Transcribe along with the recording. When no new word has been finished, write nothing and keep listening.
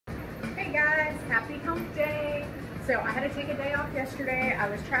happy hump day. So I had to take a day off yesterday. I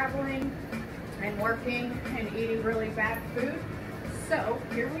was traveling and working and eating really bad food. So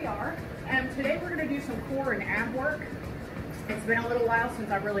here we are. Today we're gonna do some core and ab work. It's been a little while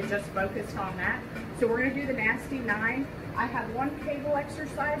since I really just focused on that. So we're gonna do the nasty 9. I have one cable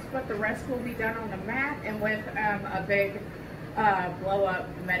exercise, but the rest will be done on the mat and with a big blow up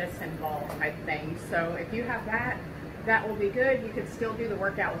medicine ball type thing. So if you have that, that will be good. You can still do the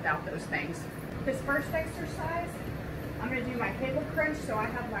workout without those things. This first exercise, I'm gonna do my cable crunch. So I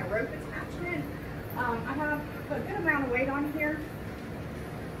have my rope attachment. I have a good amount of weight on here.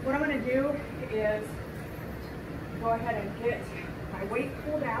 What I'm gonna do is go ahead and get my weight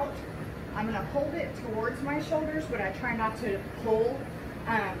pulled out. I'm gonna hold it towards my shoulders, but I try not to pull.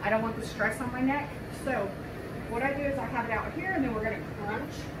 I don't want the stress on my neck. So what I do is I have it out here and then we're gonna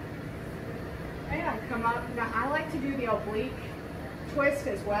crunch. And I come up. Now I like to do the oblique twist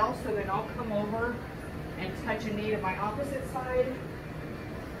as well, so then I'll come over and touch a knee to my opposite side.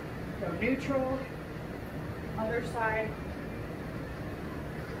 Go neutral, other side.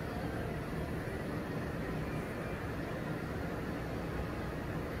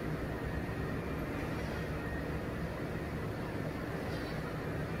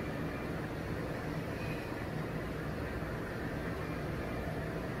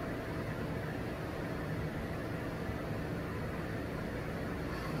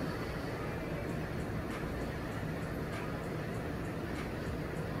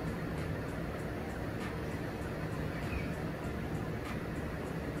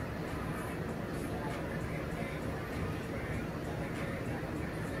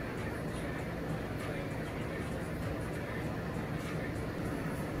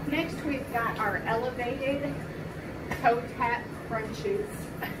 Next, we've got our elevated toe tap crunches.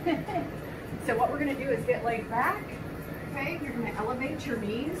 So what we're gonna do is get laid back. Okay, you're gonna elevate your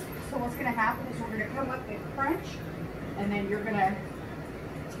knees. So what's gonna happen is we're gonna come up and crunch, and then you're gonna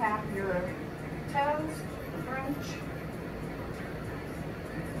tap your toes, crunch.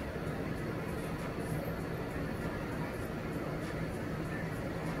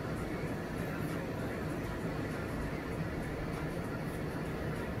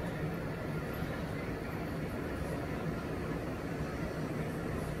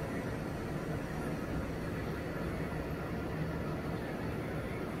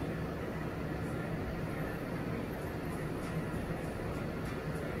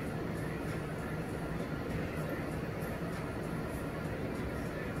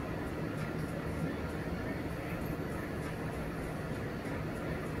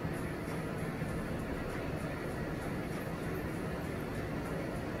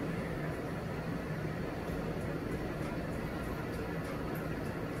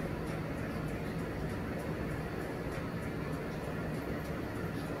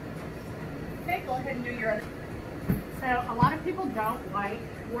 Go ahead and do your other. So a lot of people don't like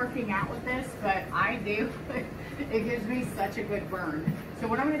working out with this, but I do. It gives me such a good burn. So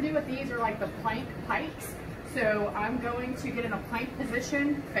what I'm going to do with these are like the plank pikes. So I'm going to get in a plank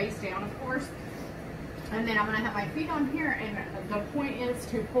position, face down of course, and then I'm going to have my feet on here, and the point is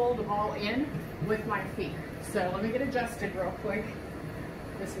to pull the ball in with my feet. So let me get adjusted real quick.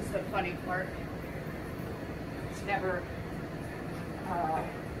 This is the funny part. It's never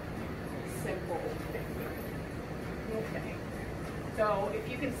simple. Okay, so if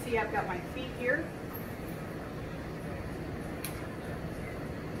you can see, I've got my feet here.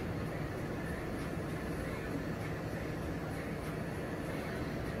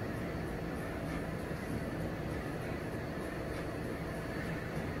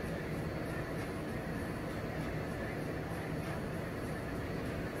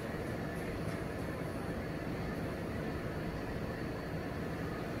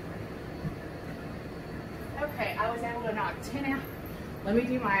 Okay, I was able to knock 10 out. Let me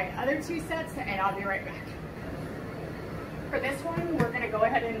do my other 2 sets and I'll be right back. For this one, we're gonna go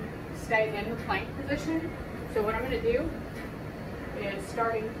ahead and stay in the plank position. So what I'm gonna do is,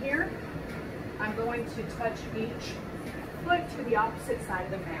 starting here, I'm going to touch each foot to the opposite side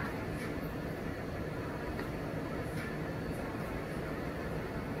of the mat.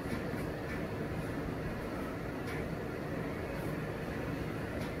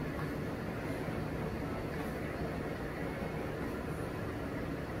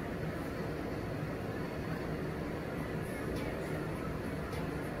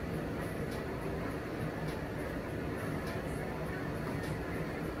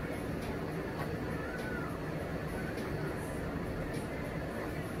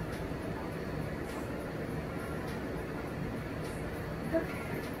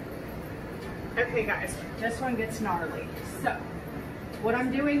 Okay guys, this one gets gnarly. So What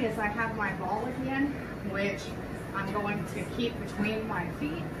I'm doing is I have my ball again, which I'm going to keep between my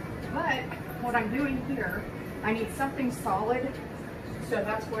feet, but what I'm doing here, I need something solid, so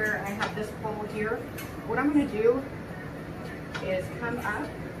that's where I have this ball here. What I'm going to do is come up,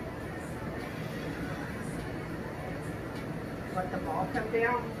 let the ball come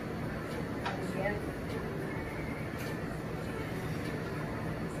down again.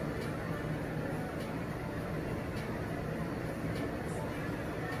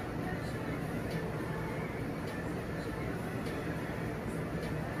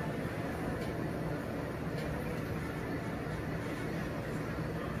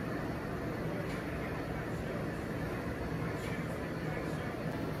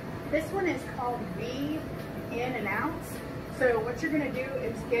 This one is called V in and out. So what you're going to do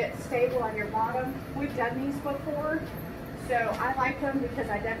is get stable on your bottom. We've done these before, so I like them because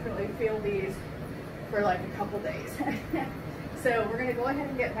I definitely feel these for like a couple days. So we're going to go ahead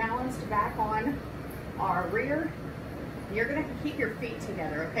and get balanced back on our rear. You're going to keep your feet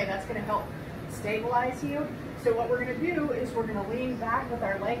together, okay? That's going to help stabilize you. So what we're going to do is we're going to lean back with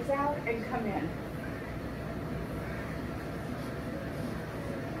our legs out and come in.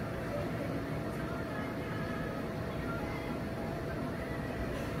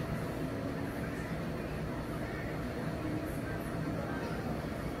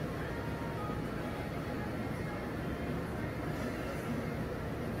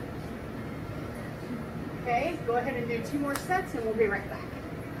 Okay, go ahead and do 2 more sets and we'll be right back.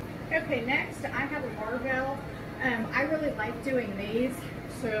 Okay, next I have a barbell. I really like doing these.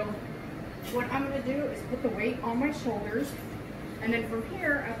 So what I'm going to do is put the weight on my shoulders, and then from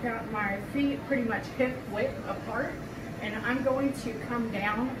here I've got my feet pretty much hip width apart, and I'm going to come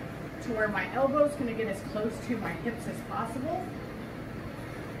down to where my elbow is going to get as close to my hips as possible,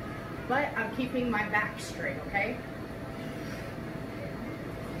 but I'm keeping my back straight, okay?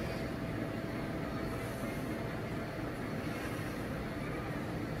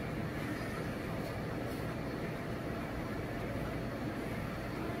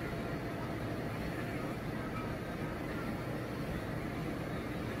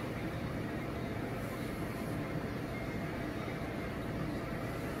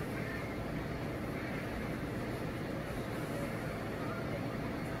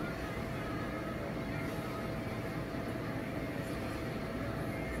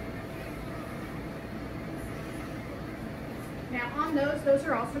 Now on those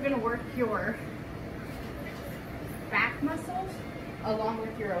are also going to work your back muscles along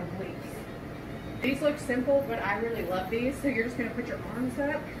with your obliques. These look simple, but I really love these. So you're just going to put your arms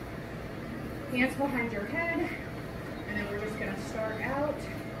up, hands behind your head, and then we're just going to start out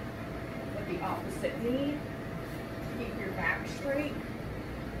with the opposite knee. Keep your back straight.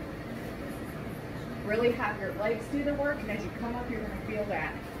 Really have your legs do the work, and as you come up, you're going to feel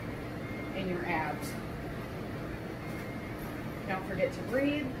that in your abs. Don't forget to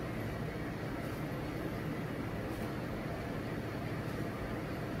breathe.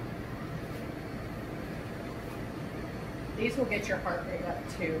 These will get your heart rate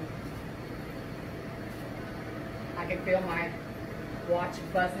up too. I can feel my watch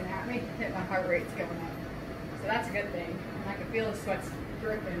buzzing at me, and my heart rate's going up. So that's a good thing. And I can feel the sweat's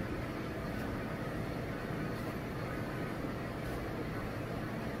dripping.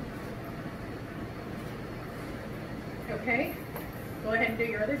 Okay, go ahead and do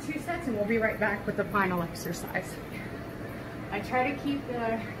your other 2 sets and we'll be right back with the final exercise. I try to keep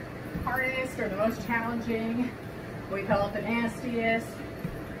the hardest or the most challenging, we call it the nastiest,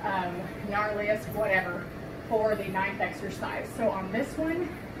 gnarliest, whatever, for the 9th exercise. So on this one,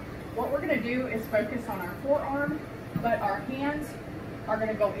 what we're going to do is focus on our forearm, but our hands are going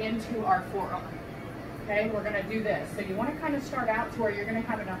to go into our forearm. Okay, we're going to do this. So you want to kind of start out to where you're going to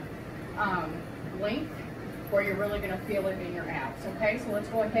have enough length where you're really going to feel it in your abs. Okay, so let's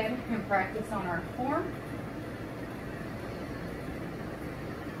go ahead and practice on our form.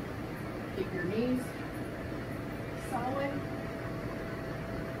 Keep your knees solid.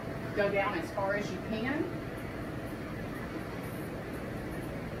 Go down as far as you can.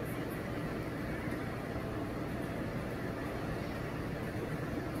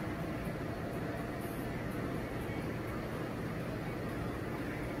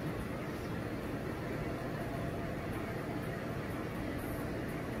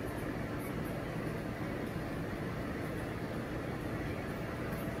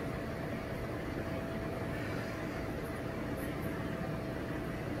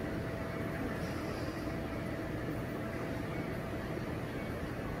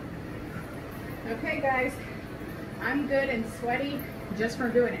 Okay guys, I'm good and sweaty just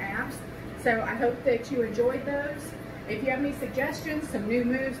from doing abs, so I hope that you enjoyed those. if you have any suggestions, some new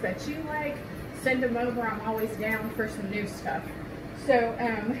moves that you like, send them over. I'm always down for some new stuff. So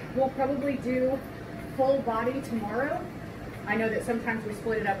we'll probably do full body tomorrow. I know that sometimes we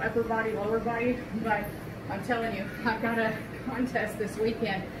split it up, upper body, lower body, but I'm telling you, I've got a contest this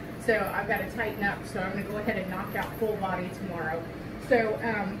weekend, so I've got to tighten up. So I'm going to go ahead and knock out full body tomorrow. So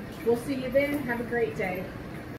we'll see you then. Have a great day.